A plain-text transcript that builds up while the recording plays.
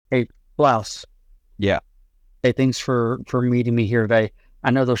Blouse. Yeah. Hey, thanks for meeting me here today.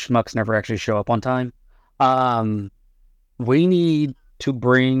 I know those schmucks never actually show up on time. Um, we need to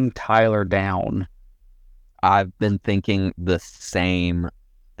bring Tyler down. I've been thinking the same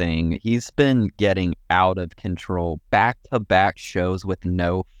thing. He's been getting out of control. Back-to-back shows with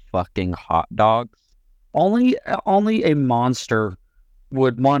no fucking hot dogs. Only a monster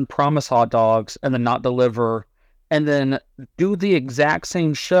would one promise hot dogs and then not deliver, and then do the exact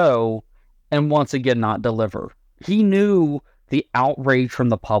same show and once again not deliver. He knew the outrage from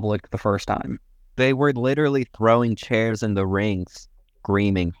the public the first time. They were literally throwing chairs in the rings,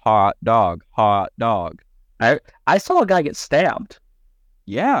 screaming, hot dog, hot dog. I saw a guy get stabbed.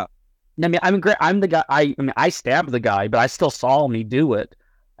 Yeah. I'm the guy. I stabbed the guy, but I still saw me do it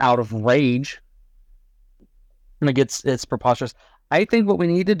out of rage. And it's preposterous. I think what we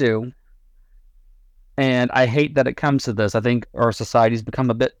need to do, and I hate that it comes to this. I think our society's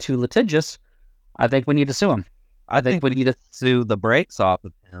become a bit too litigious. I think we need to sue him. I think we need to sue the brakes off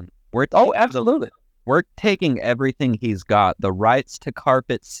of him. Absolutely. We're taking everything he's got. The rights to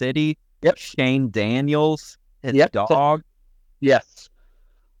Carpet City. Yep. Shane Daniels, his dog. Yes.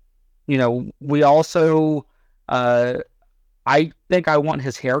 We also, I think I want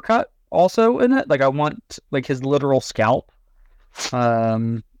his haircut also in it. Like I want like his literal scalp,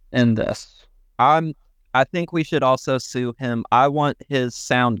 in this. I think we should also sue him. I want his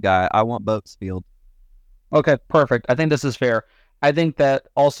sound guy. I want Boatsfield. Okay, perfect. I think this is fair. I think that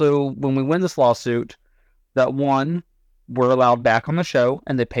also when we win this lawsuit, that one, we're allowed back on the show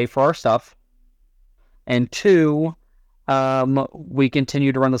and they pay for our stuff. And two, we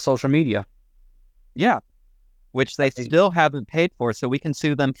continue to run the social media. Yeah, which they still haven't paid for, so we can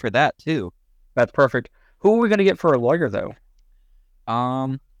sue them for that too. That's perfect. Who are we going to get for a lawyer, though?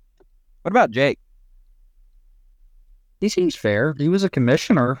 What about Jake? He seems fair. He was a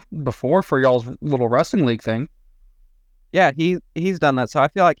commissioner before for y'all's little wrestling league thing. Yeah, he's done that, so I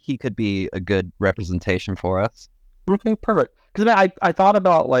feel like he could be a good representation for us. Okay, perfect. Because I thought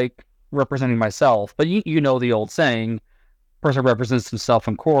about like representing myself, but you know the old saying, person represents himself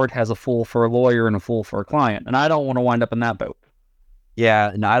in court has a fool for a lawyer and a fool for a client, and I don't want to wind up in that boat.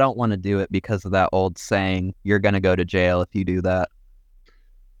 Yeah, and I don't want to do it because of that old saying, you're going to go to jail if you do that.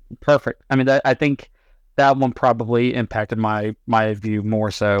 Perfect. I mean, I think that one probably impacted my view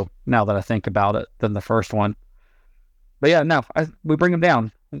more so now that I think about it than the first one. But yeah, no, we bring him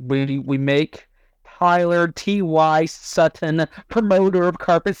down. We make Tyler T.Y. Sutton, promoter of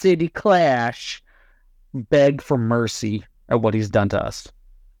Carpet City Clash, beg for mercy at what he's done to us.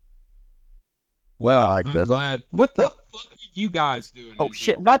 Well, I'm glad. What the fuck are you guys doing? Oh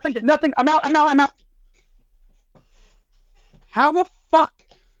shit! Nothing. I'm out. How the fuck?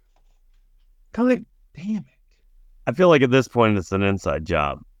 God damn it! I feel like at this point it's an inside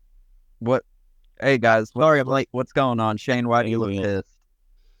job. What? Hey guys, sorry I'm late. What's going on, Shane? Why do you look pissed?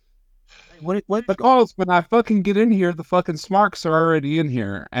 What? Because when I fucking get in here, the fucking Smarks are already in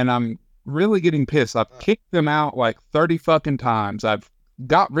here, and I'm really getting pissed. I've kicked them out like 30 fucking times. I've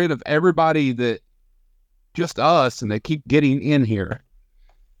got rid of everybody that just us, and they keep getting in here.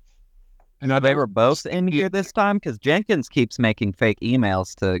 And they were both in here this time because Jenkins keeps making fake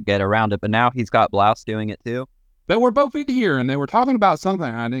emails to get around it, but now he's got Blouse doing it too. They were both in here, and they were talking about something.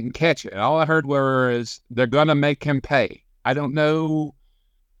 I didn't catch it. All I heard was they're gonna make him pay. I don't know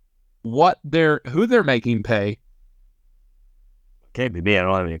who they're making pay. Can't be me. I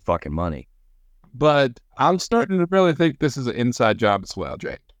don't have any fucking money. But I'm starting to really think this is an inside job as well,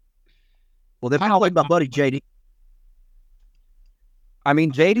 Jake. Well, they're kind of like my buddy JD. I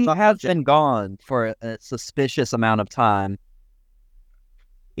mean, JD has been gone for a suspicious amount of time.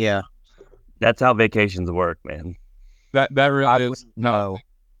 Yeah. That's how vacations work, man. That really is no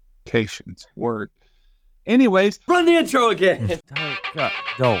vacations work. Anyways, run the intro again.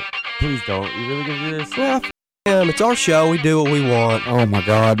 Don't. Please don't. You really gonna do this? Well, it's our show. We do what we want. Oh my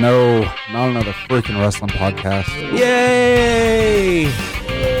god, no. Not another freaking wrestling podcast. Yay!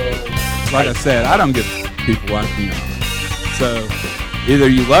 Like I said, I don't give people like me. So, either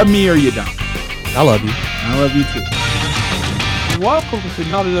you love me or you don't. I love you. I love you too. Welcome to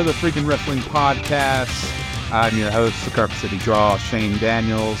not another freaking wrestling podcast. I'm your host, the Carpet City Draw, Shane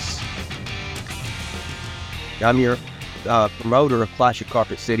Daniels. I'm your promoter of Clash of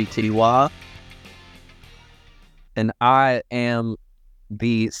Carpet City, TY. And I am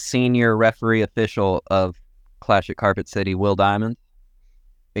the senior referee official of Clash at Carpet City, Will Diamond.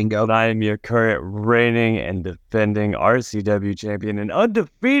 Bingo. And I am your current reigning and defending RCW champion and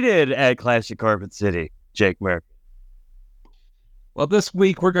undefeated at Clash of Carpet City, Jake Murphy. Well, this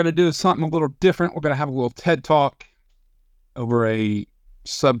week we're going to do something a little different. We're going to have a little TED Talk over a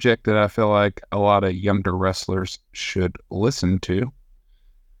subject that I feel like a lot of younger wrestlers should listen to.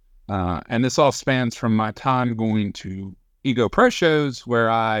 And this all spans from my time going to Ego Pro shows where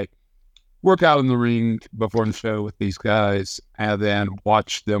I work out in the ring before the show with these guys and then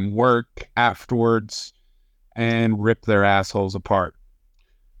watch them work afterwards and rip their assholes apart.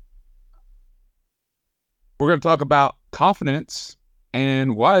 We're going to talk about confidence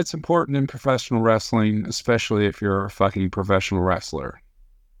and why it's important in professional wrestling, especially if you're a fucking professional wrestler.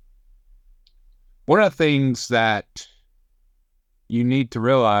 One of the things that you need to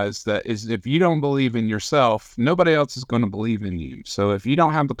realize that is if you don't believe in yourself, nobody else is going to believe in you. So if you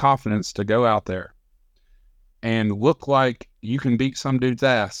don't have the confidence to go out there and look like you can beat some dude's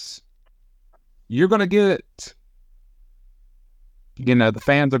ass, you're going to get, the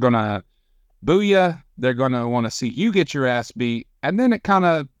fans are going to boo you. They're going to want to see you get your ass beat. And then it kind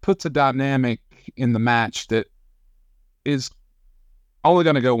of puts a dynamic in the match that is only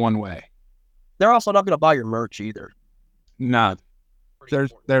going to go one way. They're also not going to buy your merch either. No,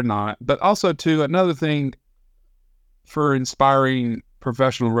 they're not. But also, too, another thing for inspiring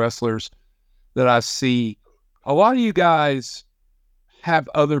professional wrestlers that I see, a lot of you guys have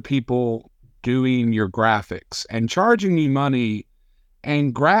other people doing your graphics and charging you money,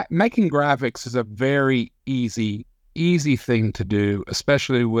 and making graphics is a very easy thing to do,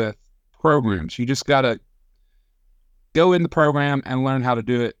 especially with programs. You just got to go in the program and learn how to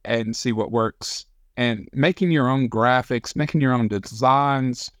do it and see what works. And making your own graphics, making your own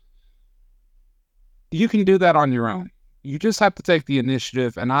designs, you can do that on your own. You just have to take the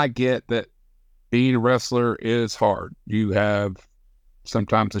initiative. And I get that being a wrestler is hard. You have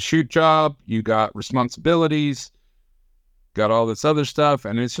sometimes a shoot job, you got responsibilities, got all this other stuff,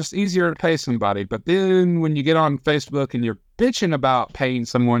 and it's just easier to pay somebody. But then when you get on Facebook and you're bitching about paying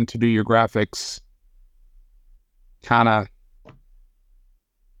someone to do your graphics, kind of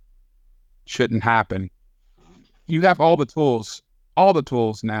shouldn't happen. You have all the tools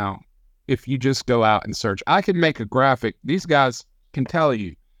now. If you just go out and search, I can make a graphic. These guys can tell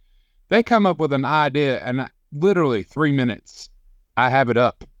you. They come up with an idea, and literally 3 minutes, I have it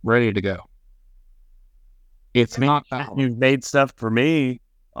up, ready to go. It's not that hard. You've made stuff for me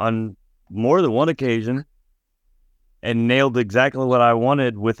on more than one occasion and nailed exactly what I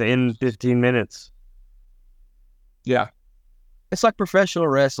wanted within 15 minutes. Yeah. It's like professional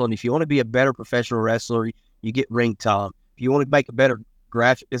wrestling. If you want to be a better professional wrestler, you get ring time. If you want to make a better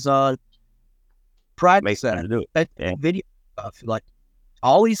graphic design, practice that. Do it. Yeah. Video stuff. Like,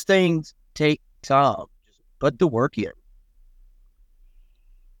 all these things take time. Just put the work in.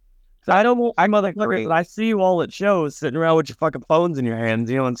 I see you all at shows sitting around with your fucking phones in your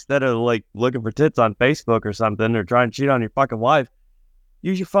hands, instead of like looking for tits on Facebook or something or trying to cheat on your fucking wife.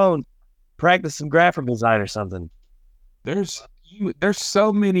 Use your phone. Practice some graphic design or something. There's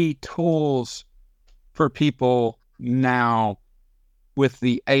so many tools for people now with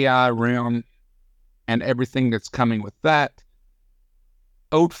the AI realm and everything that's coming with that.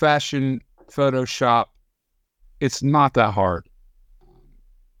 Old-fashioned Photoshop, it's not that hard.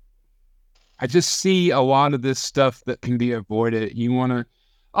 I just see a lot of this stuff that can be avoided. You want to,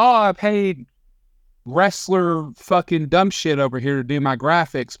 I paid wrestler fucking dumb shit over here to do my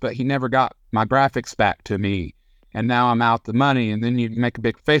graphics, but he never got my graphics back to me. And now I'm out the money. And then you make a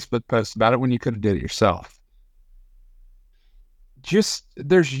big Facebook post about it when you could have did it yourself. There's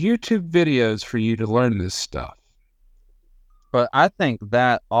YouTube videos for you to learn this stuff. But I think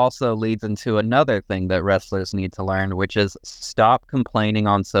that also leads into another thing that wrestlers need to learn, which is stop complaining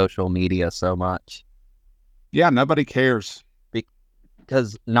on social media so much. Yeah, nobody cares.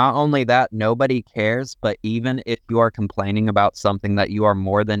 Because not only that, nobody cares, but even if you are complaining about something that you are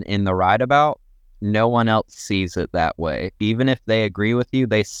more than in the right about, no one else sees it that way. Even if they agree with you,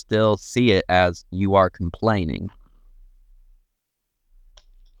 they still see it as you are complaining.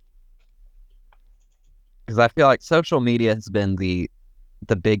 Because I feel like social media has been the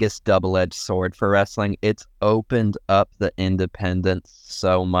biggest double-edged sword for wrestling. It's opened up the independents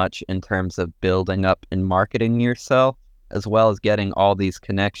so much in terms of building up and marketing yourself, as well as getting all these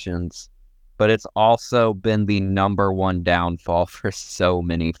connections. But it's also been the number one downfall for so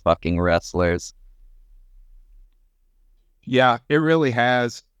many fucking wrestlers. Yeah, it really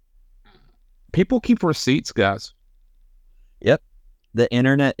has. People keep receipts, guys. Yep. The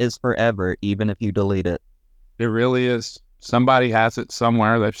internet is forever, even if you delete it. It really is. Somebody has it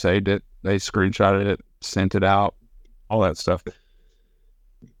somewhere. They've saved it. They screenshotted it, sent it out, all that stuff.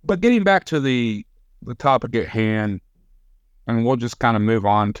 But getting back to the topic at hand, and we'll just kind of move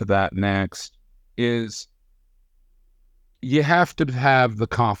on to that next, is you have to have the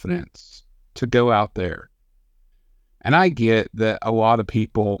confidence to go out there And I get that a lot of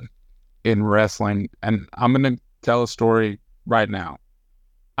people in wrestling, and I'm going to tell a story right now.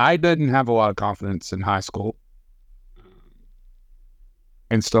 I didn't have a lot of confidence in high school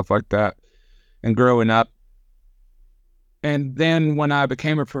and stuff like that and growing up. And then when I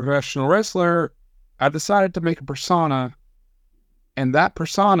became a professional wrestler, I decided to make a persona, and that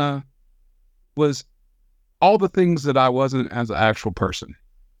persona was all the things that I wasn't as an actual person.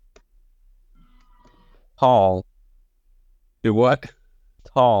 Tall. Do what?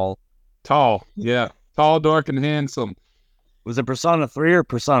 Tall. Tall, yeah. Tall, dark, and handsome. Was it Persona 3 or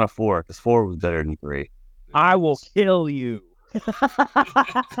Persona 4? Because 4 was better than 3. I will kill you.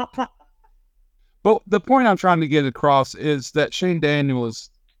 But the point I'm trying to get across is that Shane Daniels,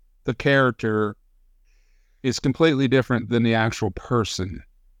 the character, is completely different than the actual person.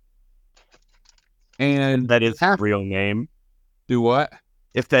 And That is your real name. do what?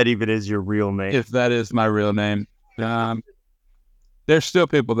 If that even is your real name. If that is my real name. There's still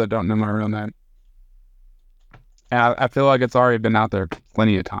people that don't know my real name. And I feel like it's already been out there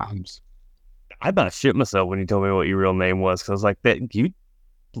plenty of times. I about shit myself when you told me what your real name was. Because I was like, that you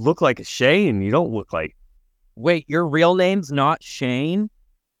look like a Shane. You don't look like... Wait, your real name's not Shane?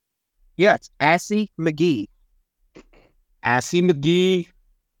 Yeah, it's Assy McGee. Assy McGee.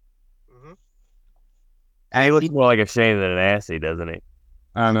 And he looks more like a Shane than an Assy, doesn't he?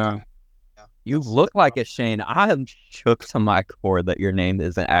 I know. You look like a Shane. I am shook to my core that your name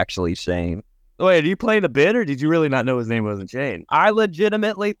isn't actually Shane. Wait, did you play the bit or did you really not know his name wasn't Shane? I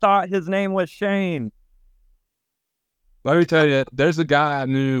legitimately thought his name was Shane. Let me tell you, there's a guy I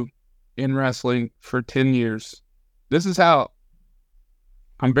knew in wrestling for 10 years. This is how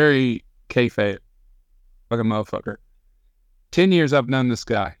I'm very kayfabe, like a motherfucker. 10 years I've known this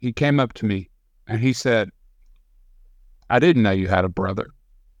guy. He came up to me and he said, I didn't know you had a brother.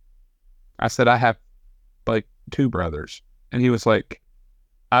 I said, I have like 2 brothers. And he was like,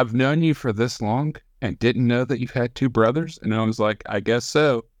 I've known you for this long and didn't know that you've had 2 brothers. And I was like, I guess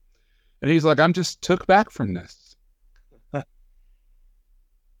so. And he's like, I'm just took back from this.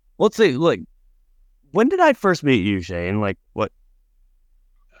 Let's see, look, when did I first meet you, Shane? Like, what,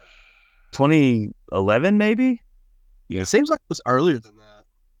 2011 maybe? Yeah, it seems like it was earlier than that.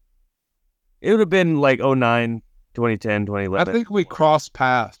 It would have been like 09, 2010, I 2011. think we crossed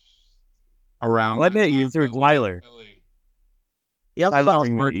paths around. Well, I met you through Weiler. Yeah, I love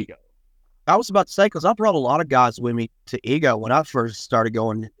about- Ego. I was about to say, because I brought a lot of guys with me to Ego when I first started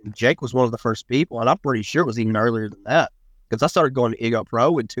going. Jake was one of the first people, and I'm pretty sure it was even earlier than that. Because I started going to Ego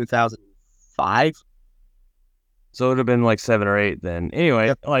Pro in 2005. So it would have been like 7 or 8 then. Anyway,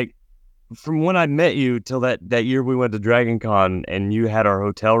 Yep. like, from when I met you till that year we went to Dragon Con and you had our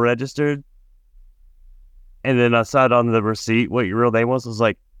hotel registered, and then I saw it on the receipt what your real name was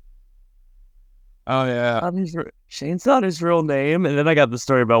like, Oh, yeah. Shane's not his real name. And then I got the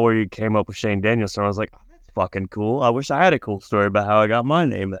story about where you came up with Shane Daniels, and I was like, oh, that's fucking cool. I wish I had a cool story about how I got my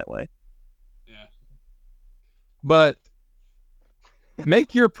name that way. But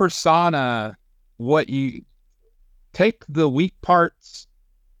make your persona what you take the weak parts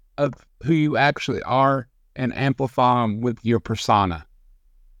of who you actually are and amplify them with your persona.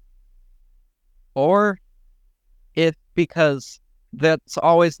 Or if, because that's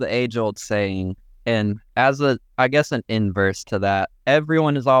always the age-old saying, and as I guess an inverse to that,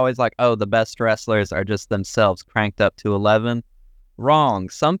 everyone is always like, oh, the best wrestlers are just themselves cranked up to 11. Wrong.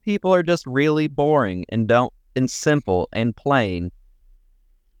 Some people are just really boring and simple and plain.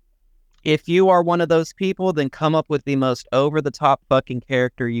 If you are one of those people, then come up with the most over-the-top fucking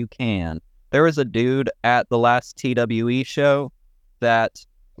character you can. There was a dude at the last TWE show that,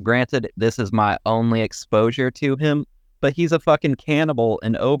 granted, this is my only exposure to him, but he's a fucking cannibal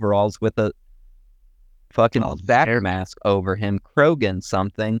in overalls with a fucking back mask over him, Krogan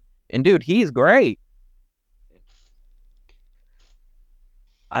something. And dude, he's great.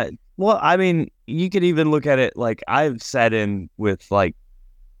 I mean, you could even look at it like I've sat in with like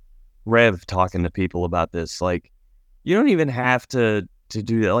Rev talking to people about this. Like, you don't even have to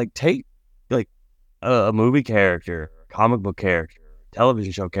do that. Like, take like a movie character, comic book character,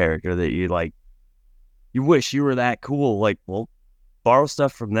 television show character that you like. You wish you were that cool. Like, well, borrow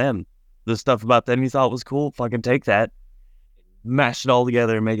stuff from them. The stuff about them you thought was cool. Fucking take that, mash it all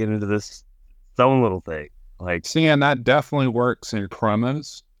together, and make it into this its own little thing. Like, Seeing that definitely works in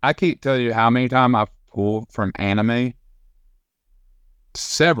promos. I can't tell you how many times I've pulled from anime.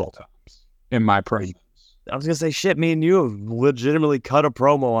 Several times in my promos. I was gonna say, shit, me and you have legitimately cut a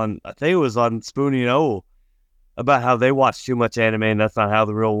promo on, I think it was on Spoonie and O, about how they watch too much anime and that's not how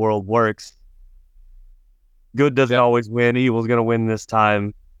the real world works. Good doesn't always win. Evil's gonna win this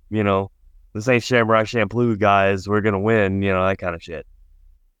time, you know. this ain't Shamrock Champloo, guys. We're gonna win. You know, that kind of shit.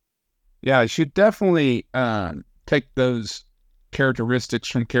 Yeah, you should definitely take those characteristics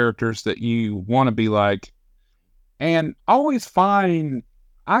from characters that you want to be like, and always find.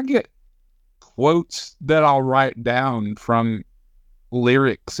 I get quotes that I'll write down from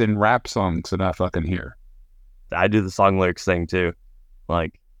lyrics in rap songs that I fucking hear, I do the song lyrics thing too.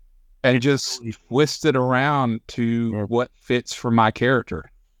 Like, and just twist it around to what fits for my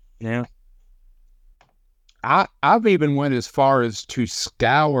character. yeah, I've even went as far as to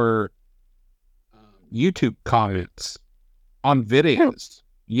scour YouTube comments on videos.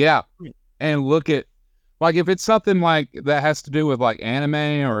 Yeah. And look at, like, if it's something like that has to do with like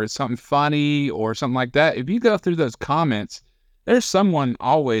anime or something funny or something like that, if you go through those comments, there's someone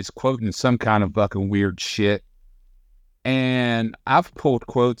always quoting some kind of fucking weird shit. And I've pulled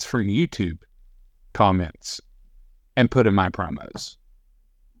quotes from YouTube comments and put in my promos.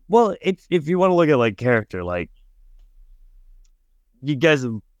 well, if you want to look at like character, like you guys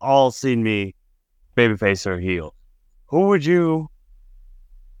have all seen me, babyface or heel. Who would you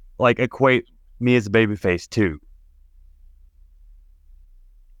like equate me as a babyface to?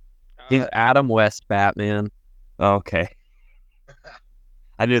 He's Adam West Batman. Okay,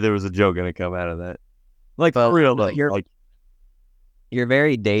 I knew there was a joke gonna come out of that. Like Well, for real, but like You're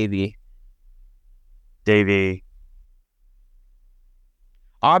very Davey. Davey.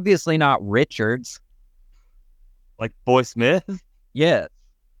 Obviously not Richards. Like Boy Smith? Yes.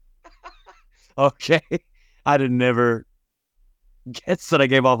 Okay. I'd have never guessed that I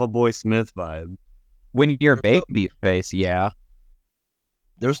gave off a Boy Smith vibe. When you're babyface, yeah.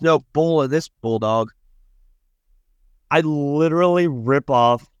 There's no bull in this bulldog. I literally rip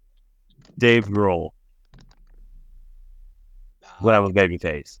off Dave Grohl when I was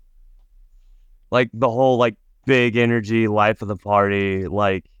babyface. Like the whole like big energy, life of the party,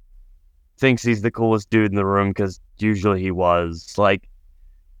 like thinks he's the coolest dude in the room because usually he was. Like,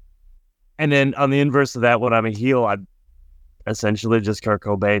 and then on the inverse of that, when I'm a heel, I'm essentially just Kurt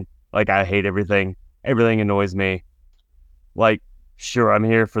Cobain. Like, I hate everything. Everything annoys me. Like, sure, I'm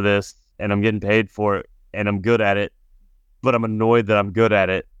here for this and I'm getting paid for it and I'm good at it, but I'm annoyed that I'm good at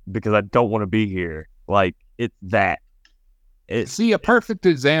it because I don't want to be here. Like, it's that. See, a perfect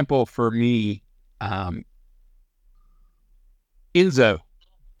example for me, Enzo.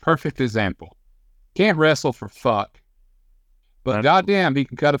 Perfect example. Can't wrestle for fuck. But goddamn, he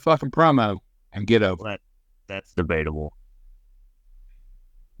can cut a fucking promo and get over. That's debatable.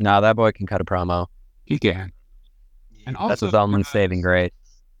 No, that boy can cut a promo. He can. And also, That's his only saving grace.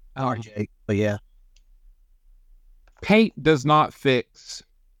 RJ. But yeah. paint does not fix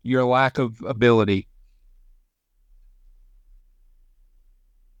your lack of ability.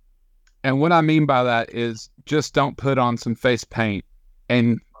 And what I mean by that is just don't put on some face paint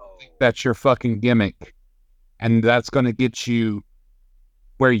and that's your fucking gimmick. And that's going to get you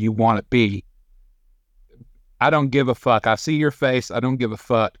where you want to be. I don't give a fuck. I see your face. I don't give a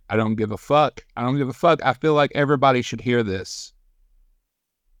fuck. I don't give a fuck. I don't give a fuck. I feel like everybody should hear this.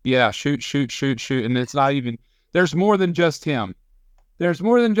 Yeah, shoot. And it's not even, there's more than just him. There's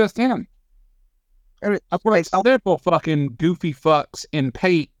more than just him. Simple fucking goofy fucks in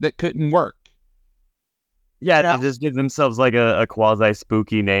paint that couldn't work. Yeah, they just give themselves like a quasi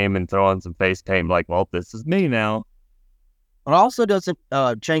spooky name and throw on some face paint. Like, well, this is me now. It also doesn't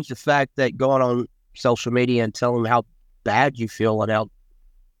change the fact that going on social media and telling them how bad you feel and how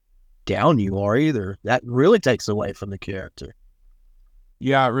down you are either. That really takes away from the character.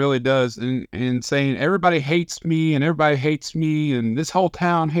 Yeah, it really does. And saying everybody hates me and everybody hates me and this whole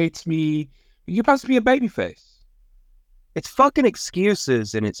town hates me. You're supposed to be a babyface. It's fucking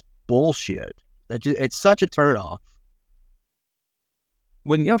excuses and it's bullshit. It's such a turnoff.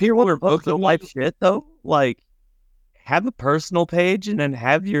 When If you people are want to post booking life shit though, like have a personal page and then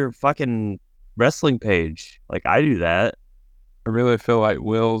have your fucking wrestling page. Like I do that. I really feel like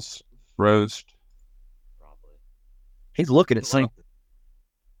Will's roast. He's looking at It's like- something.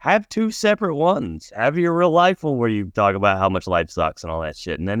 Have two separate ones. Have your real life one where you talk about how much life sucks and all that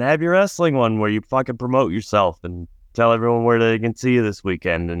shit. And then have your wrestling one where you fucking promote yourself and tell everyone where they can see you this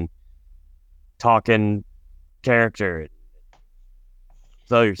weekend and talking character.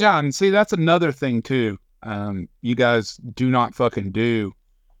 So you're Yeah, and see, that's another thing too. You guys do not fucking do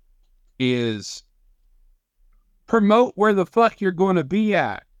is promote where the fuck you're going to be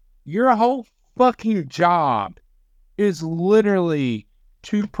at. Your whole fucking job is literally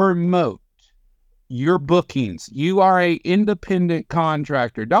to promote your bookings. You are a independent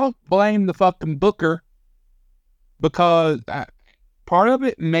contractor. Don't blame the fucking booker because part of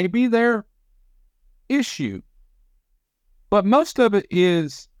it may be their issue, but most of it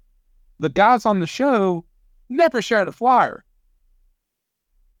is the guys on the show never share the flyer.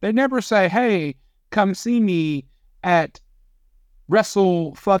 They never say, hey, come see me at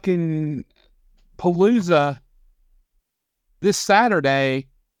Wrestle fucking Palooza this Saturday.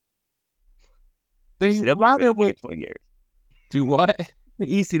 They rather wait 20 years. Do what? The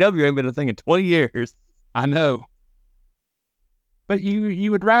ECW ain't been a thing in 20 years. I know. But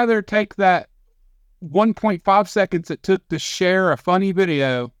you would rather take that 1.5 seconds it took to share a funny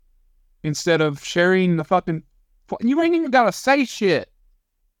video instead of sharing the fucking... You ain't even got to say shit.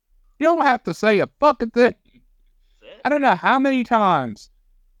 You don't have to say a fucking thing. I don't know how many times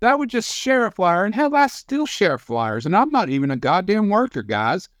that would just share a flyer, and hell, I still share flyers, and I'm not even a goddamn worker,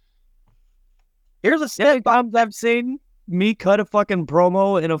 guys. Here's a set times I've seen me cut a fucking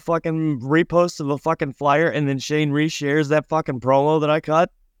promo in a fucking repost of a fucking flyer, and then Shane reshares that fucking promo that I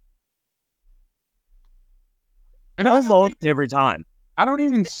cut. And almost every time. I don't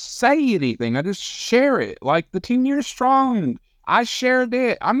even say anything. I just share it. Like the 10 Years Strong, I shared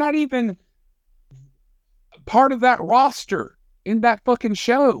it. I'm not even part of that roster in that fucking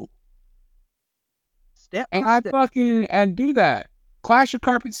show. And I fucking do that. Clash of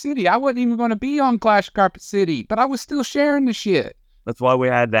Carpet City. I wasn't even going to be on Clash of Carpet City, but I was still sharing the shit. That's why we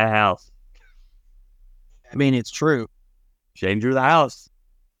had that house. I mean, it's true. Shane drew the house.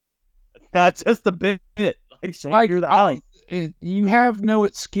 Not just a bit. Like Shane drew the house. You have no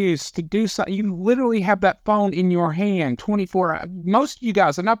excuse to do something. You literally have that phone in your hand 24 hours. Most of you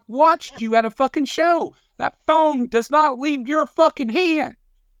guys, and I've watched you at a fucking show. That phone does not leave your fucking hand.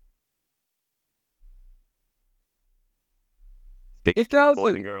 It does.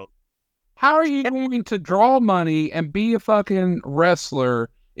 Boys and girls. How are you going to draw money and be a fucking wrestler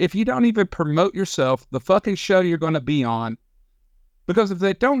if you don't even promote yourself, the fucking show you're going to be on? Because if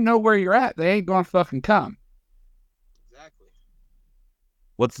they don't know where you're at, they ain't going to fucking come. Exactly.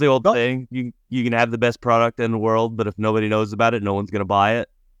 What's the old saying? You can have the best product in the world, but if nobody knows about it, no one's going to buy it.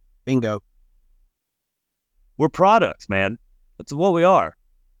 Bingo. We're products, man. That's what we are.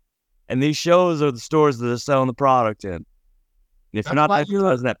 And these shows are the stores that are selling the product in. And if you're not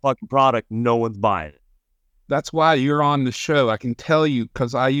advertising that fucking product, no one's buying it. That's why you're on the show. I can tell you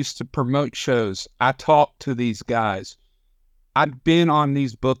because I used to promote shows. I talk to these guys. I've been on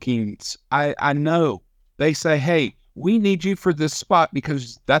these bookings. I know. They say, hey, we need you for this spot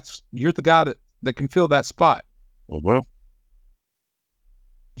because you're the guy that can fill that spot. Well,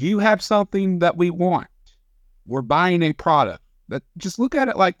 You have something that we want. We're buying a product. Just look at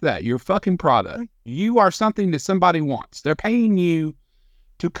it like that. You're a fucking product. You are something that somebody wants. They're paying you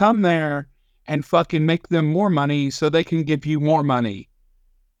to come there and fucking make them more money so they can give you more money.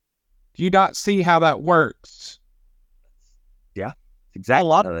 Do you not see how that works? yeah, exactly.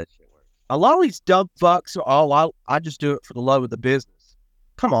 A lot of these dumb fucks are, I just do it for the love of the business.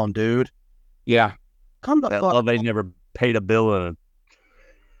 Come on, dude. Yeah. Come the fuck Well, they on. never paid a bill in.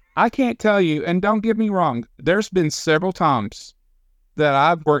 I can't tell you, and don't get me wrong, there's been several times that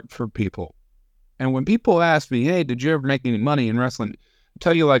I've worked for people. And when people ask me, hey, did you ever make any money in wrestling? I'll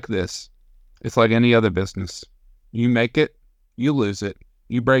tell you like this. It's like any other business. You make it, you lose it,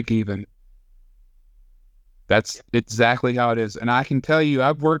 you break even. That's exactly how it is. And I can tell you,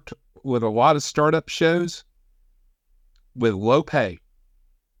 I've worked with a lot of startup shows with low pay.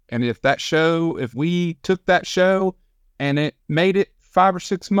 And if we took that show and it made it 5 or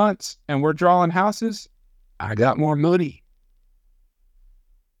 6 months and we're drawing houses, I got more money.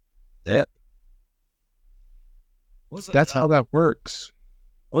 That's how that works.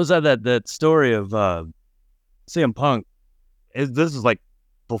 What was that story of CM Punk? This is like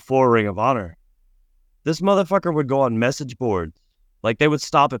before Ring of Honor. This motherfucker would go on message boards. Like they would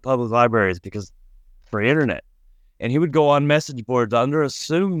stop at public libraries because for internet. And he would go on message boards under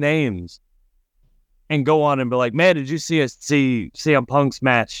assumed names and go on and be like, man, did you see CM Punk's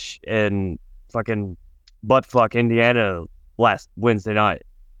match in fucking buttfuck Indiana last Wednesday night?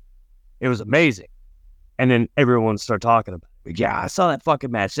 It was amazing. And then everyone would start talking about it. Yeah, I saw that fucking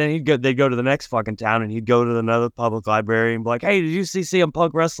match. Then they'd go to the next fucking town and he'd go to another public library and be like, hey, did you see CM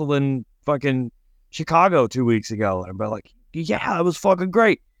Punk wrestle in fucking Chicago 2 weeks ago? And I'd be like, yeah, it was fucking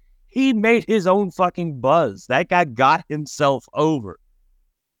great. He made his own fucking buzz. That guy got himself over.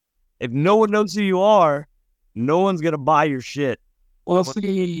 If no one knows who you are, no one's going to buy your shit. Well,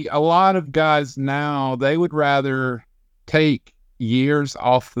 see, a lot of guys now, they would rather take years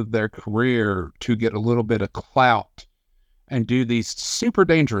off of their career to get a little bit of clout and do these super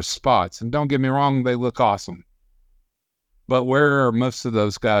dangerous spots. And don't get me wrong, they look awesome. But where are most of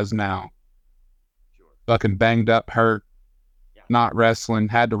those guys now? Fucking banged up, hurt, not wrestling,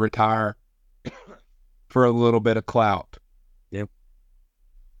 had to retire for a little bit of clout. Yep.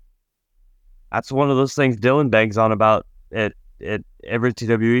 That's one of those things Dylan bangs on about at every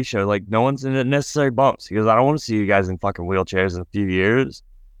TWE show. Like, no one's in necessary bumps. He goes, I don't want to see you guys in fucking wheelchairs in a few years.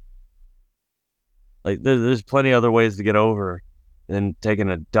 Like, there's plenty other ways to get over than taking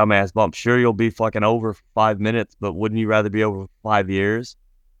a dumbass bump. Sure, you'll be fucking over for 5 minutes, but wouldn't you rather be over for 5 years?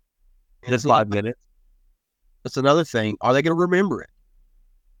 Just 5 minutes. That's another thing. Are they going to remember it?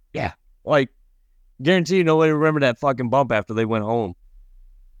 Like, guarantee you nobody remembered that fucking bump after they went home.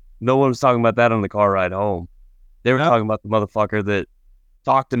 No one was talking about that on the car ride home. They were talking about the motherfucker that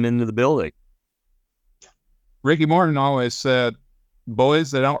talked him into the building. Ricky Morton always said, boys,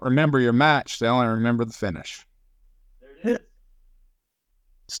 they don't remember your match. They only remember the finish.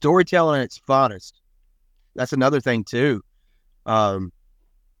 Storytelling at its finest. That's another thing, too. Like,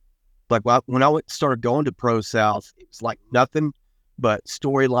 when I started going to Pro South, it was like nothing but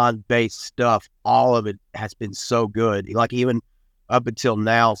storyline-based stuff. All of it has been so good. Like, even up until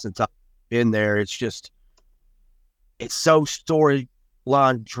now, since I've been there, it's so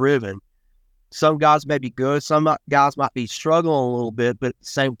storyline-driven. Some guys may be good. Some guys might be struggling a little bit, but at the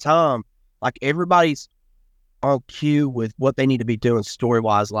same time, like, everybody's on cue with what they need to be doing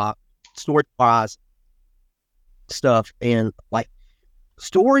story-wise stuff. And, like,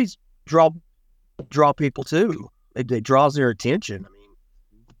 stories draw people, too. It draws their attention. I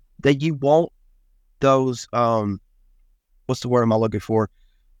mean, that you want those, what's the word am I looking for?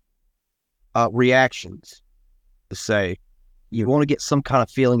 Reactions, to say. You want to get some kind of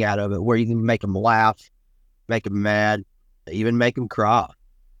feeling out of it where you can make them laugh, make them mad, even make them cry.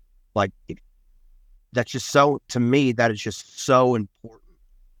 Like, that's just so, to me, that is just so important.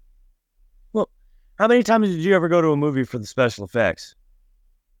 Well, how many times did you ever go to a movie for the special effects?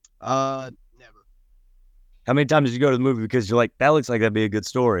 Never. How many times did you go to the movie because you're like, that looks like that'd be a good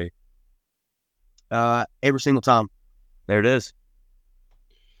story? Every single time. There it is.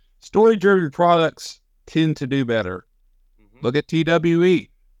 Story-driven products tend to do better. Look at TWE.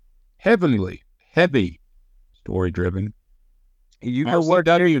 Heavy story-driven. You know what?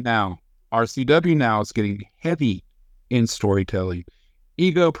 RCW now is getting heavy in storytelling.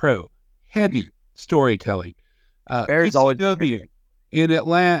 Ego Pro, heavy storytelling. Barry's always PCW in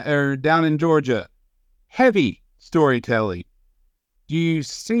Atlanta or down in Georgia, heavy storytelling. You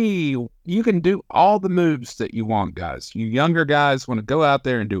see, you can do all the moves that you want, guys. You younger guys want to go out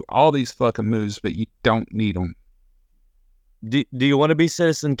there and do all these fucking moves, but you don't need them. Do you want to be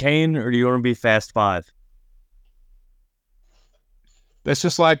Citizen Kane or do you want to be Fast Five? That's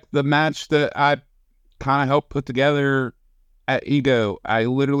just like the match that I kind of helped put together at Ego. I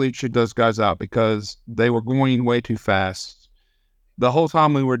literally checked those guys out because they were going way too fast. The whole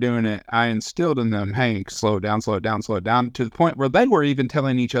time we were doing it, I instilled in them, hey, slow it down, to the point where they were even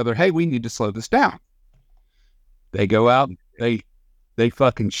telling each other, hey, we need to slow this down. They go out, they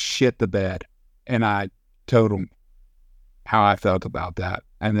fucking shit the bed. And I told them how I felt about that.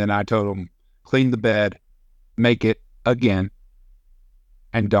 And then I told them, clean the bed, make it again,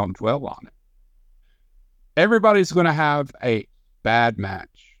 and don't dwell on it. Everybody's going to have a bad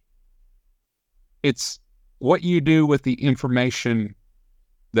match. It's what you do with the information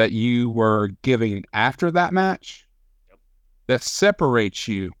that you were giving after that match that separates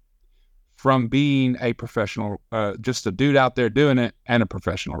you from being a professional, just a dude out there doing it and a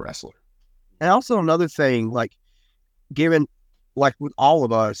professional wrestler. And also another thing, like, given, like with all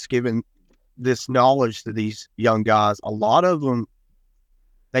of us, given this knowledge to these young guys, a lot of them,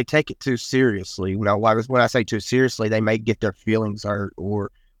 they take it too seriously. When I say too seriously, they may get their feelings hurt,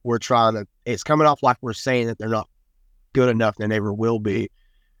 or we're trying to, it's coming off like we're saying that they're not good enough and they never will be.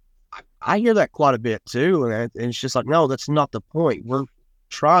 I hear that quite a bit too. And it's just like, no, that's not the point. We're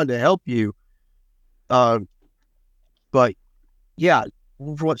trying to help you. But yeah,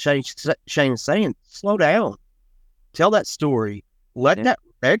 for what Shane is saying, slow down. Tell that story. Let that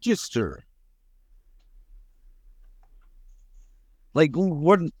register. Like,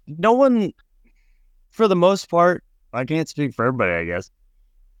 no one, for the most part, I can't speak for everybody, I guess.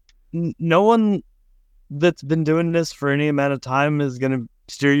 No one that's been doing this for any amount of time is going to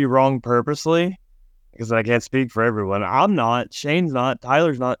steer you wrong purposely, because I can't speak for everyone. I'm not. Shane's not.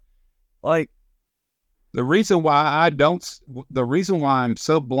 Tyler's not. Like, the reason why I'm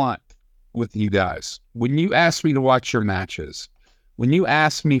so blunt with you guys, when you ask me to watch your matches, when you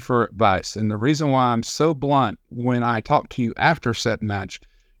ask me for advice, and the reason why I'm so blunt when I talk to you after set match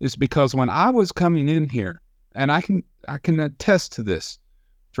is because when I was coming in here, and I can attest to this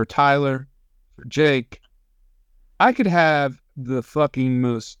for Tyler, for Jake, I could have the fucking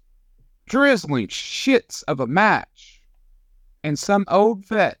most drizzling shits of a match, and some old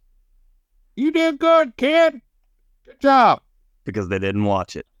vet, you did good, kid. Good job. because they didn't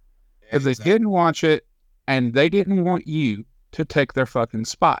watch it. Because they didn't watch it, and they didn't want you to take their fucking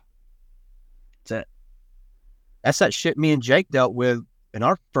spot. That's that shit me and Jake dealt with in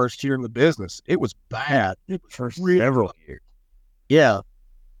our first year in the business. It was bad. It was For really several years. Yeah.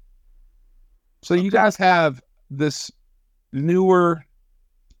 So you guys have this newer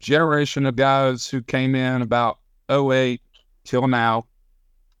generation of guys who came in about 08 till now,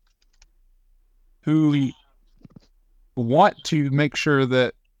 who want to make sure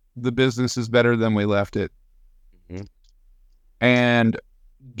that the business is better than we left it, and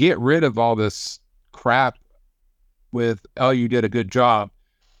get rid of all this crap with, oh, you did a good job.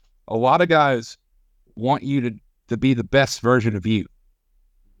 A lot of guys want you to be the best version of you,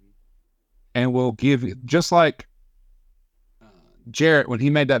 and will give you, just like Jarrett when he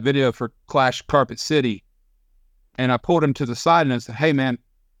made that video for Clash Carpet City, and I pulled him to the side and I said, hey man,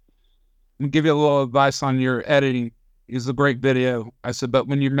 let me give you a little advice on your editing. It's a great video. I said, but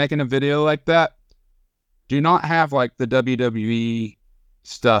when you're making a video like that, do not have like the WWE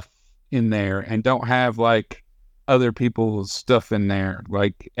stuff in there, and don't have like other people's stuff in there.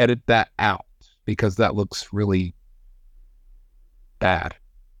 Like, edit that out, because that looks really bad.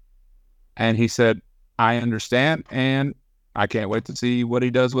 And he said, I understand, and I can't wait to see what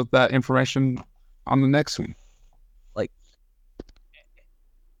he does with that information on the next one.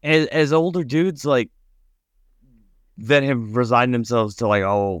 As older dudes like that have resigned themselves to like,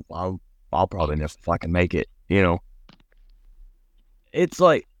 oh, I'll probably never fucking make it, you know. It's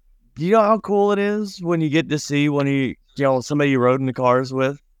like, do you know how cool it is when you get to see somebody you rode in the cars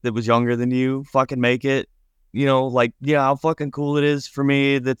with that was younger than you fucking make it? You know, like, how fucking cool it is for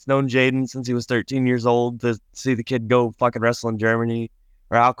me that's known Jaden since he was 13 years old to see the kid go fucking wrestle in Germany,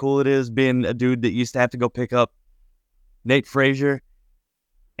 or how cool it is being a dude that used to have to go pick up Nate Frazier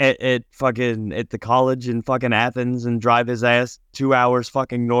at the college in fucking Athens and drive his ass 2 hours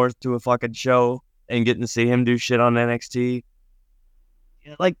fucking north to a fucking show and getting to see him do shit on NXT.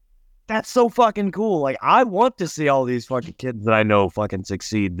 Like, that's so fucking cool. Like, I want to see all these fucking kids that I know fucking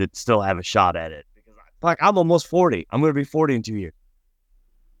succeed that still have a shot at it. Because I'm almost 40. I'm going to be 40 in 2 years.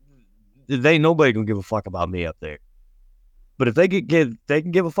 Nobody can give a fuck about me up there. But if they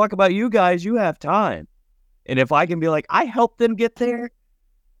can give a fuck about you guys, you have time. And if I can be like, I helped them get there,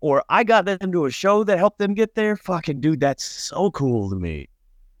 or I got them to a show that helped them get there, fucking dude, that's so cool to me.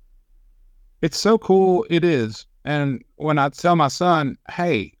 It's so cool, it is. And when I tell my son,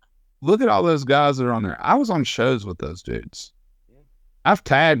 hey, look at all those guys that are on there. I was on shows with those dudes. I've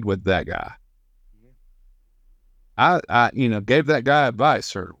tagged with that guy. I gave that guy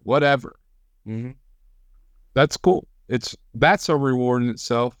advice or whatever. Mm-hmm. That's cool. That's a reward in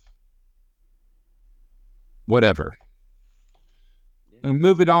itself. Whatever. And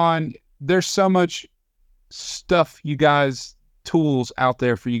moving on, there's so much stuff, tools out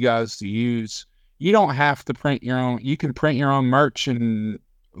there for you guys to use. You don't have to print your own. You can print your own merch and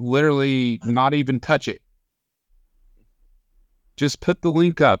literally not even touch it. Just put the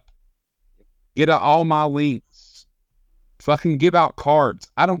link up. Get all my links. Fucking give out cards.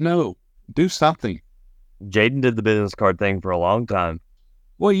 I don't know. Do something. Jaden did the business card thing for a long time.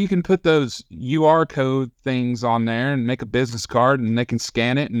 Well, you can put those UR code things on there and make a business card, and they can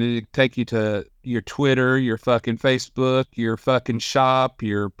scan it, and it'll take you to your Twitter, your fucking Facebook, your fucking shop,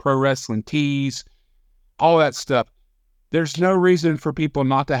 your pro wrestling tees, all that stuff. There's no reason for people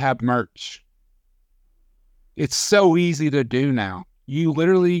not to have merch. It's so easy to do now. You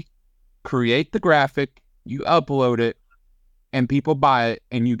literally create the graphic, you upload it, and people buy it,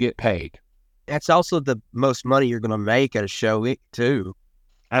 and you get paid. That's also the most money you're going to make at a show, too.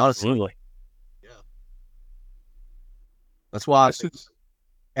 Absolutely. Yeah. That's why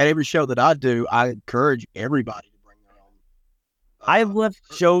at every show that I do, I encourage everybody to bring their own. I've left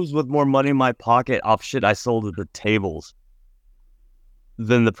shows with more money in my pocket off shit I sold at the tables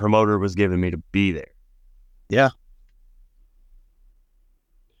than the promoter was giving me to be there. Yeah.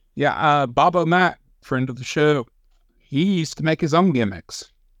 Yeah, Bob O'Mac, friend of the show, he used to make his own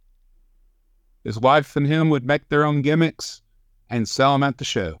gimmicks. His wife and him would make their own gimmicks and sell them at the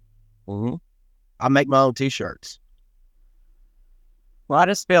show. Mm-hmm. I make my own T-shirts. Well, I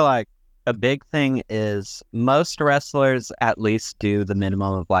just feel like a big thing is most wrestlers at least do the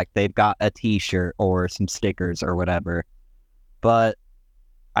minimum of like they've got a T-shirt or some stickers or whatever. But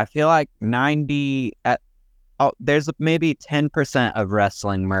I feel like there's maybe 10% of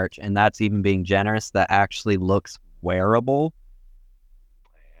wrestling merch, and that's even being generous, that actually looks wearable.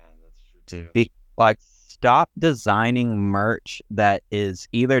 Yeah, that's true too. Stop designing merch that is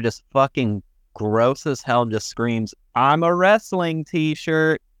either just fucking gross as hell, just screams, I'm a wrestling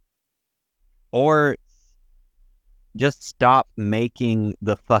T-shirt, or just stop making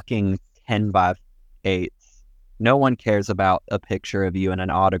the fucking 10x8s. No one cares about a picture of you and an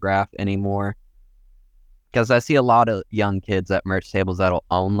autograph anymore. Because I see a lot of young kids at merch tables that'll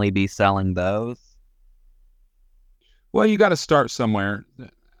only be selling those. Well, you got to start somewhere.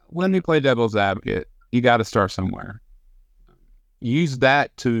 Let me play devil's advocate. You got to start somewhere. Use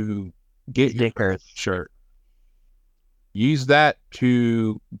that to get your Stickers. shirt. Use that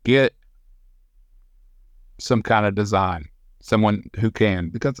to get some kind of design. Someone who can,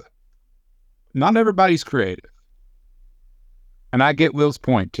 because not everybody's creative. And I get Will's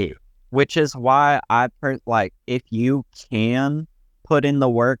point too. Which is why if you can put in the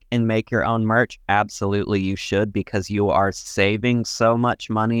work and make your own merch, absolutely you should, because you are saving so much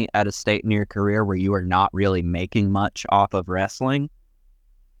money at a state in your career where you are not really making much off of wrestling.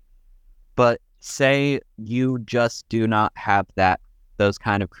 But say you just do not have those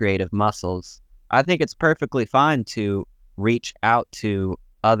kind of creative muscles, I think it's perfectly fine to reach out to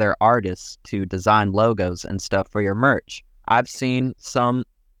other artists to design logos and stuff for your merch. I've seen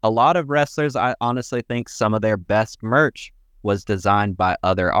a lot of wrestlers, I honestly think some of their best merch was designed by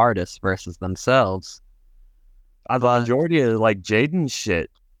other artists versus themselves. The majority of like Jaden's shit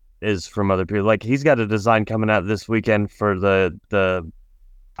is from other people. Like he's got a design coming out this weekend for the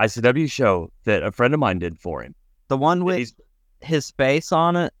ICW show that a friend of mine did for him. The one with his face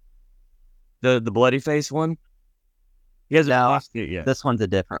on it? The bloody face one? He hasn't watched it yet. This one's a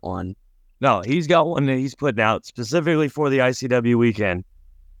different one. No, he's got one that he's putting out specifically for the ICW weekend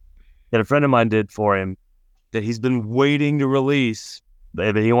that a friend of mine did for him that he's been waiting to release.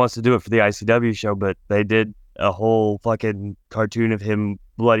 But he wants to do it for the ICW show, but they did a whole fucking cartoon of him,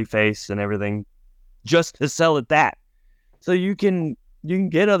 bloody face and everything, just to sell it that. So you can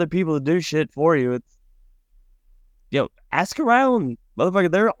get other people to do shit for you. It's, ask around.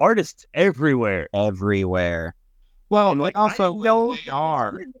 Motherfucker, there are artists everywhere. Everywhere. Well, Like, also, I know they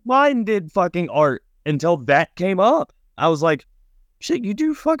are. Mine did fucking art until that came up. I was like, shit, you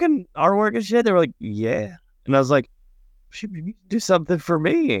do fucking artwork and shit? They were like, yeah. And I was like, shit, you do something for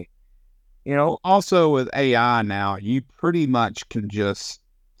me. Also, with AI now, you pretty much can just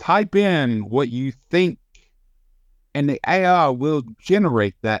type in what you think, and the AI will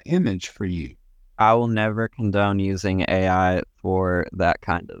generate that image for you. I will never condone using AI for that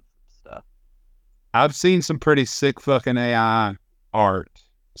kind of stuff. I've seen some pretty sick fucking AI art.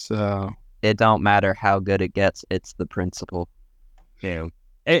 So It don't matter how good it gets, it's the principle.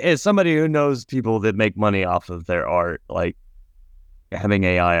 As somebody who knows people that make money off of their art, like having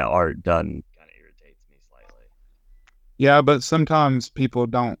AI art done kind of irritates me slightly. yeah, but sometimes people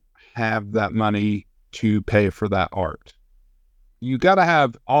don't have that money to pay for that art. You got to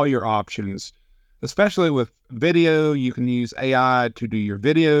have all your options, especially with video. You can use AI to do your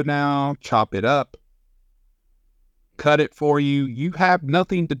video now, chop it up, cut it for you. You have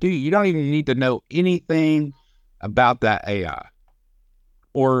nothing to do. You don't even need to know anything about that AI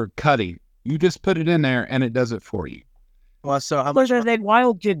or cutting. You just put it in there and it does it for you. Well, so how much? There's that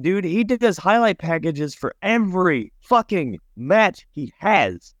wild kid, dude. He did his highlight packages for every fucking match he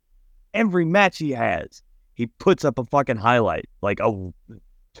has. Every match he has, he puts up a fucking highlight like 2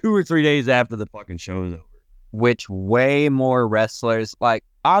 or 3 days after the fucking show is over. Which way more wrestlers,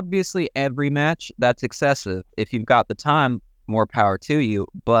 obviously every match, that's excessive. If you've got the time, more power to you,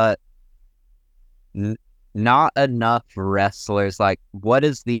 but not enough wrestlers. What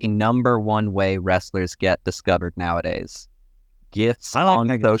is the number one way wrestlers get discovered nowadays? Gifts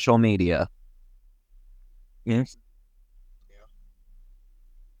on social media. Yes.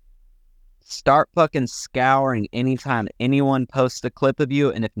 Start fucking scouring anytime anyone posts a clip of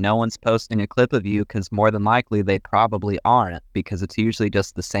you, and if no one's posting a clip of you, because more than likely they probably aren't, because it's usually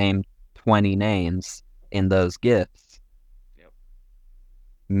just the same 20 names in those gifs. Yep.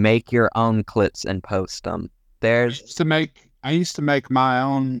 Make your own clips and post them. I used to make my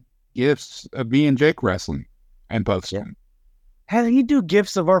own gifs of me and Jake wrestling and post them. How did he do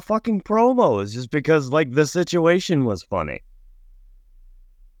gifs of our fucking promos just because the situation was funny?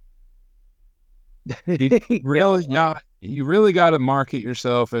 You really got to market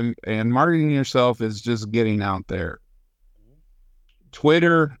yourself, and marketing yourself is just getting out there.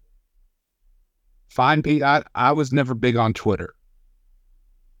 Twitter, find people. I was never big on Twitter.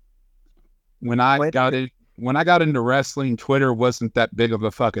 When I got into wrestling, Twitter wasn't that big of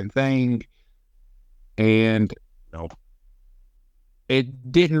a fucking thing, and Nope.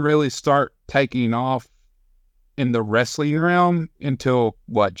 It didn't really start taking off in the wrestling realm until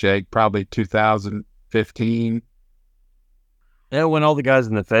what, Jake? Probably 2015. Yeah, when all the guys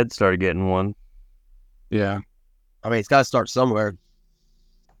in the Fed started getting one. Yeah. I mean, it's got to start somewhere.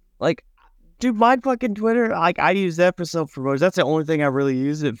 Dude, my fucking Twitter, like, I use that for self-promotion. That's the only thing I really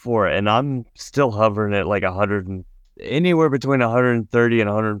use it for. And I'm still hovering at like anywhere between 130 and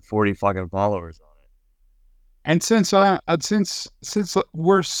 140 fucking followers on it. And since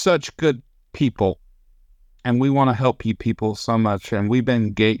we're such good people and we want to help you people so much, and we've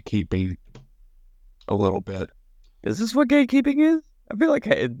been gatekeeping a little bit. Is this what gatekeeping is? I feel like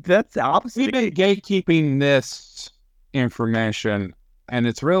that's the opposite. We've been gatekeeping this information, and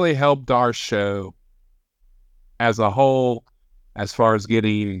it's really helped our show as a whole as far as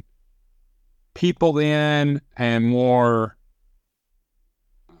getting people in and more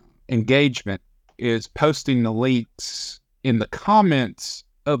engagement, is posting the links in the comments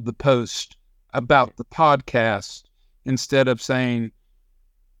of the post about the podcast instead of saying,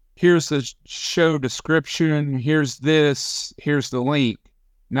 here's the show description, here's this, here's the link.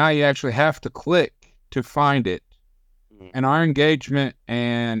 Now you actually have to click to find it. And our engagement,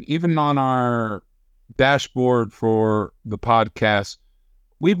 and even on our dashboard for the podcast,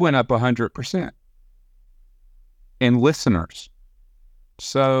 we went up 100% in listeners.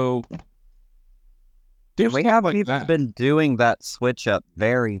 So We haven't like that. been doing that switch up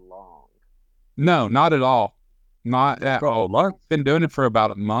very long. No, not at all. Not at Bro, all. Mark, Been doing it for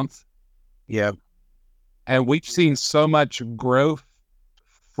about a month, Yeah. and we've seen so much growth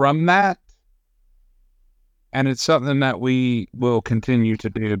from that. And it's something that we will continue to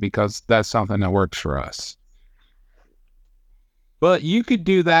do because that's something that works for us. But you could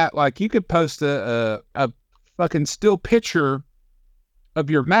do that, like you could post a fucking still picture of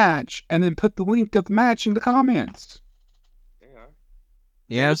your match and then put the link of the match in the comments.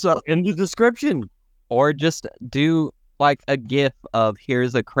 Yeah, so in the description. or just do like a GIF of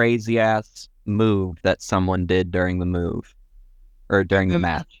here's a crazy ass move that someone did during the move or during the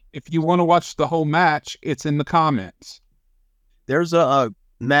match. If you want to watch the whole match, it's in the comments. There's a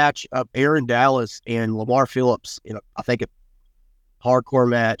match of Aaron Dallas and Lamar Phillips in I think a hardcore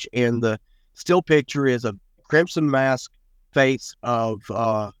match, and the still picture is a Crimson Mask face of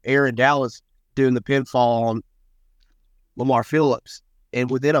Aaron Dallas doing the pinfall on Lamar Phillips, and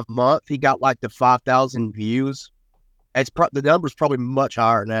within a month he got like the 5,000 views. The number's probably much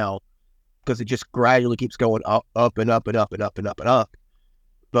higher now because it just gradually keeps going up and up and up and up and up and up.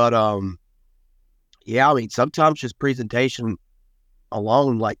 But yeah, I mean, sometimes just presentation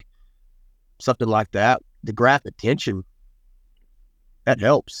alone, like something like that, to grab attention, that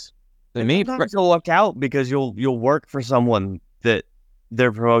helps. To me, Sometimes you'll luck out because you'll work for someone that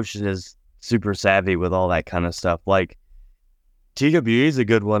their promotion is super savvy with all that kind of stuff. Like TWE is a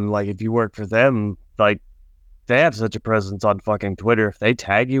good one. Like if you work for them, like they have such a presence on fucking Twitter. If they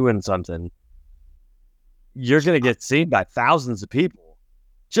tag you in something, you're gonna get seen by thousands of people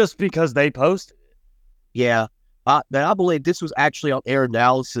just because they posted it. Yeah. I believe this was actually on Aaron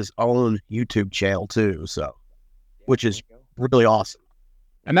Dallas's own YouTube channel too, so which is really awesome.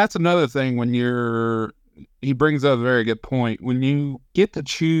 And that's another thing he brings up a very good point. When you get to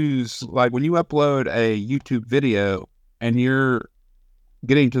choose, like when you upload a YouTube video and you're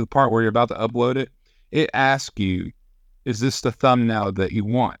getting to the part where you're about to upload it, it asks you, is this the thumbnail that you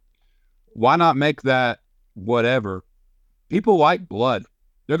want? Why not make that whatever? People like blood.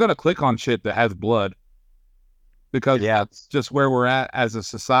 They're going to click on shit that has blood because that's just where we're at as a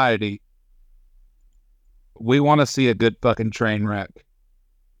society. We want to see a good fucking train wreck.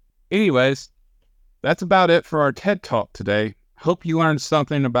 Anyways, that's about it for our TED Talk today. Hope you learned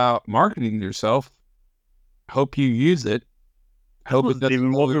something about marketing yourself. Hope you use it. Hope it doesn't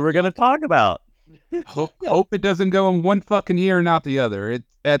Even what we were gonna talk about. hope it doesn't go in one fucking ear and out the other.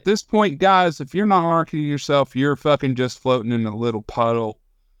 At this point, guys, if you're not marketing yourself, you're fucking just floating in a little puddle,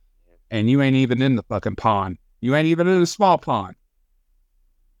 and you ain't even in the fucking pond. You ain't even in a small pond.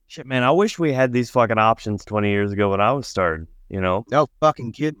 Shit, man, I wish we had these fucking options 20 years ago when I was starting. You know, No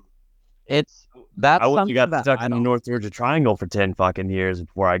fucking kidding. That's I wouldn't something got that stuck I in the don't- North Georgia Triangle for 10 fucking years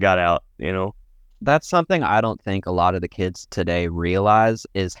before I got out. You know, That's something I don't think a lot of the kids today realize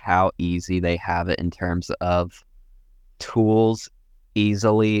is how easy they have it in terms of tools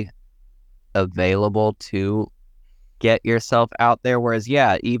easily available to get yourself out there. Whereas,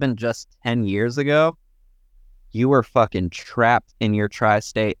 yeah, even just 10 years ago, you were fucking trapped in your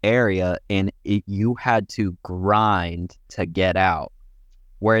tri-state area and you had to grind to get out.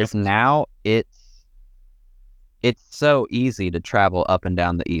 Whereas now it's so easy to travel up and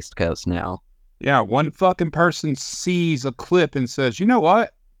down the East Coast now. Yeah, one fucking person sees a clip and says, you know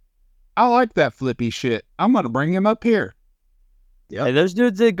what? I like that flippy shit. I'm going to bring him up here. Yep. and those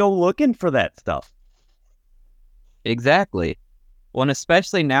dudes that go looking for that stuff. Exactly. Well, and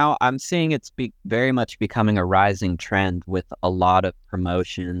especially now, I'm seeing it's very much becoming a rising trend with a lot of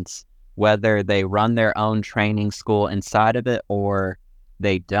promotions whether they run their own training school inside of it or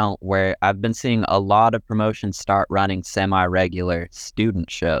they don't, where I've been seeing a lot of promotions start running semi-regular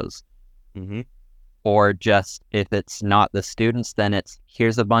student shows. Mm-hmm. Or just, if it's not the students, then it's,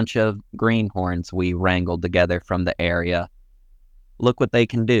 here's a bunch of greenhorns we wrangled together from the area. Look what they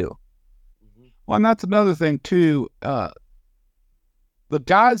can do. Well, and that's another thing too. The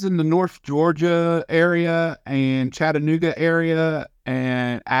guys in the North Georgia area and Chattanooga area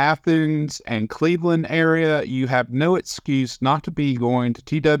and Athens and Cleveland area, you have no excuse not to be going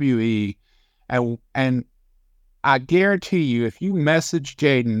to TWE. And I guarantee you, if you message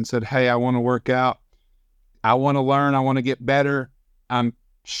Jaden and said, hey, I want to work out, I want to learn, I want to get better, I'm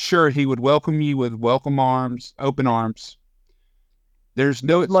sure he would welcome you with welcome arms, open arms. There's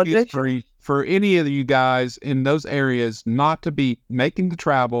no excuse for any of you guys in those areas not to be making the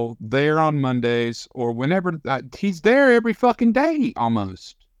travel there on Mondays or whenever. He's there every fucking day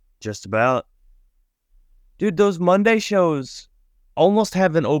almost. Just about. Dude, those Monday shows almost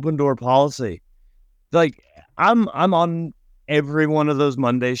have an open door policy. Like, I'm on every one of those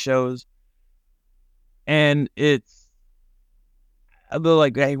Monday shows, and I'll be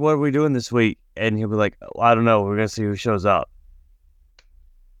like, hey, what are we doing this week? And he'll be like, I don't know, we're gonna see who shows up.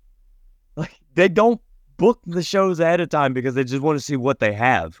 Like, they don't book the shows ahead of time because they just want to see what they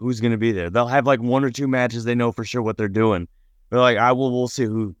have, who's going to be there. They'll have like 1 or 2 matches they know for sure what they're doing. They're like, we'll see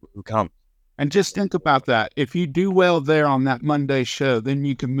who comes. And just think about that. If you do well there on that Monday show, then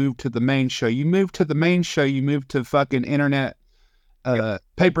you can move to the main show. You move to the main show, you move to fucking internet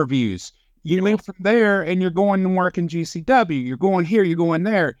pay-per-views. You move from there and you're going to work in GCW. You're going here, you're going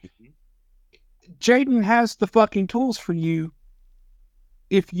there. Jaden has the fucking tools for you.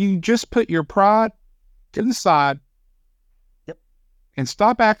 If you just put your pride to the side and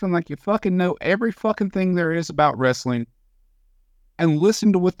stop acting like you fucking know every fucking thing there is about wrestling and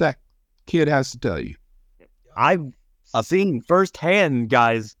listen to what that kid has to tell you. I've seen firsthand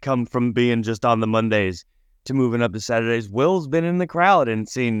guys come from being just on the Mondays to moving up to Saturdays. Will's been in the crowd and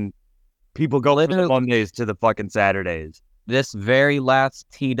seen people go from the Mondays to the fucking Saturdays. This very last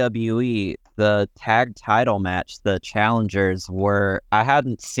TWE, the tag title match, the challengers were, I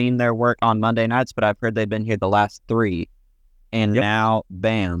hadn't seen their work on Monday nights, but I've heard they've been here the last 3. And now,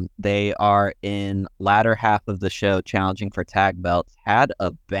 bam, they are in latter half of the show challenging for tag belts. Had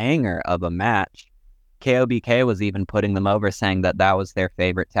a banger of a match. KOBK was even putting them over, saying that that was their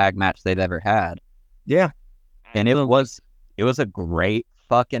favorite tag match they've ever had. Yeah. And it was a great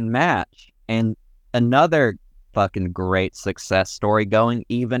fucking match. And another fucking great success story going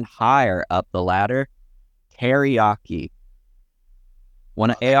even higher up the ladder. Teriyaki,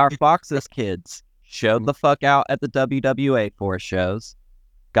 one of AR Fox's kids, showed the fuck out at the WWA 4 shows,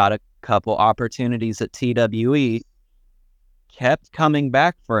 got a couple opportunities at TWE, kept coming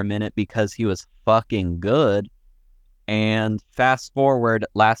back for a minute because he was fucking good, and fast forward,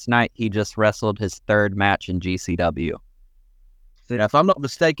 last night he just wrestled his 3rd match in GCW. Now, if I'm not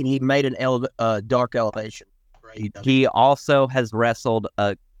mistaken, he made an Dark Elevation. He also has wrestled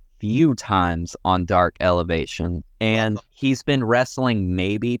a few times on Dark Elevation, and he's been wrestling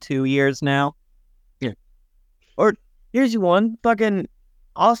maybe 2 years now. Yeah. Or here's one, fucking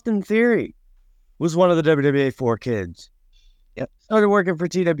Austin Theory was one of the WWA 4 kids. Yep. Started working for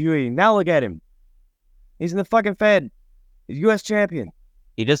TWE. Now look at him. He's in the fucking Fed. He's U.S. champion.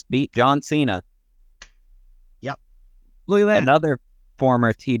 He just beat John Cena. Yep. Look at that. Another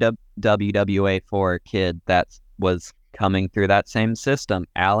former WWA 4 kid that was coming through that same system,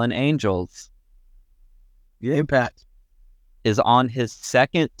 Alan Angels. Yeah. Impact. Is on his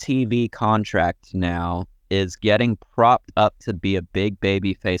 2nd TV contract now, is getting propped up to be a big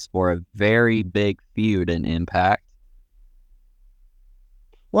baby face for a very big feud in Impact.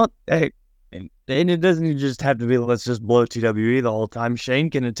 Well, hey, and it doesn't just have to be, let's just blow TWE the whole time. Shane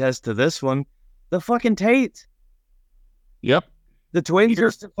can attest to this one. The fucking Tates. Yep. The twins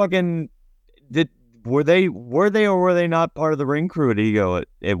are fucking... Were they or were they not part of the ring crew at Ego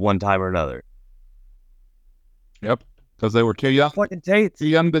at one time or another? Yep. Because they were too young. Fucking Tates. Too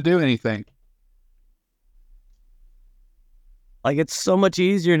young to do anything. Like, it's so much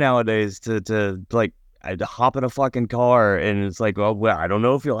easier nowadays to hop in a fucking car and it's like, well, I don't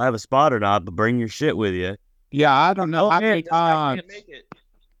know if you'll have a spot or not, but bring your shit with you. Yeah, I don't know how many times.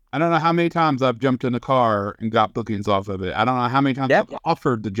 I don't know how many times I've jumped in a car and got bookings off of it. I don't know how many times I've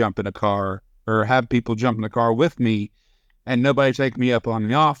offered to jump in a car or have people jump in the car with me and nobody take me up on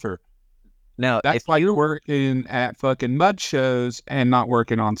the offer. Now, That's why you're working at fucking mud shows and not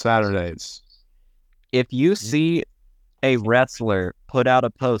working on Saturdays. if you see a wrestler put out a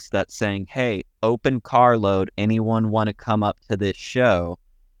post that's saying, hey, open carload, anyone want to come up to this show?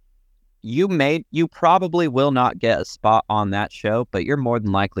 you probably will not get a spot on that show, but you're more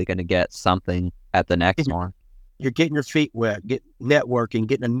than likely going to get something at the next one. You're getting your feet wet, get networking,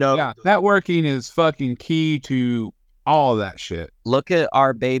 getting to know. Yeah, networking is fucking key to all of that shit. Look at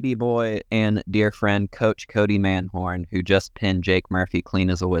our baby boy and dear friend, Coach Cody Manhorn, who just pinned Jake Murphy clean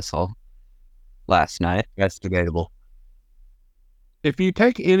as a whistle last night. Investigatable. If you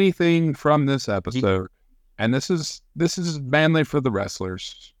take anything from this episode, and this is mainly for the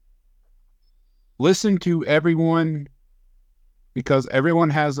wrestlers, listen to everyone, because everyone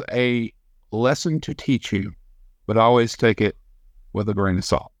has a lesson to teach you, but always take it with a grain of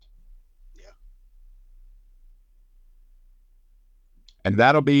salt. Yeah. And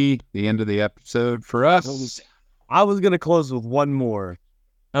that'll be the end of the episode for us. I was gonna close with one more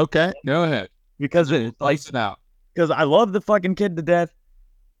Okay, go ahead. because it, like, Lights it out. because I love the fucking kid to death,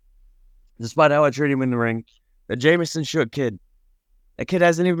 despite how I treat him in the ring. The Jameson Shook kid. That kid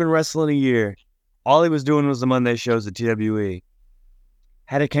hasn't even been wrestling a year. All he was doing was the Monday shows at TWE.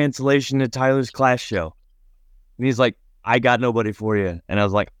 Had a cancellation at Tyler's Clash show. And he's like, I got nobody for you. And I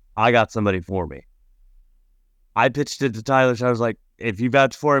was like, I got somebody for me. I pitched it to Tyler. So I was like, if you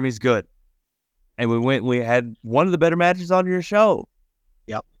vouch for him, he's good. And we went and we had one of the better matches on your show.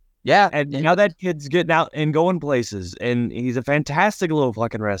 Yeah, And now that kid's getting out and going places. And he's a fantastic little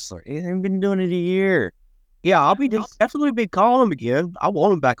fucking wrestler. He hasn't been doing it a year. Yeah, I'll definitely be calling him again. I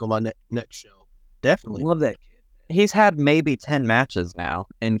want him back on my next show. Definitely. Love that kid. he's had maybe 10 matches now,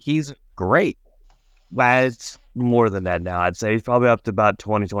 and he's great. Well, it's more than that now. I'd say he's probably up to about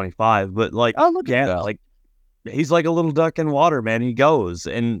 20, 25. But like, Oh, look at yeah, that. like he's like a little duck in water, man. He goes,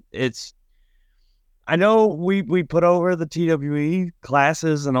 and it's. I know we put over the TWE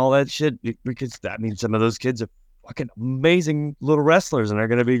classes and all that shit because that means some of those kids are fucking amazing little wrestlers and are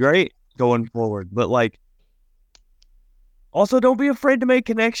going to be great going forward. But like, also don't be afraid to make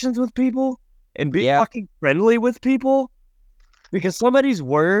connections with people and be fucking friendly with people, because somebody's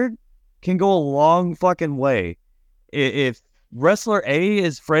word can go a long fucking way. If wrestler A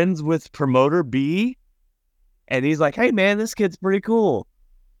is friends with promoter B and he's like, hey man, this kid's pretty cool,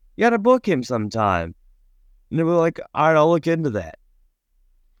 you gotta book him sometime. And they were like, all right, I'll look into that.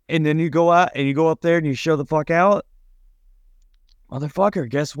 And then you go out and you go up there and you show the fuck out. Motherfucker,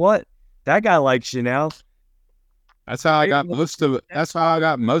 guess what? That guy likes you now. That's how I got most of it. That's how I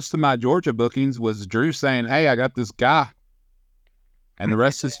got most of my Georgia bookings, was Drew saying, hey, I got this guy. And the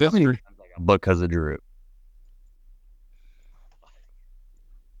rest is history. Because of Drew.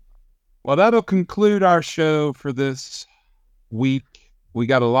 Well, that'll conclude our show for this week. We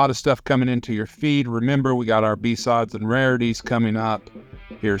got a lot of stuff coming into your feed. Remember, we got our B-Sides and Rarities coming up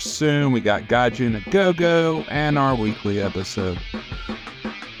here soon. We got Gaijin a Go-Go and our weekly episode.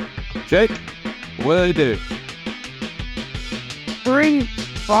 Jake, what do they do? Bring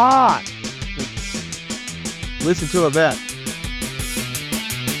fun. Listen to a vet.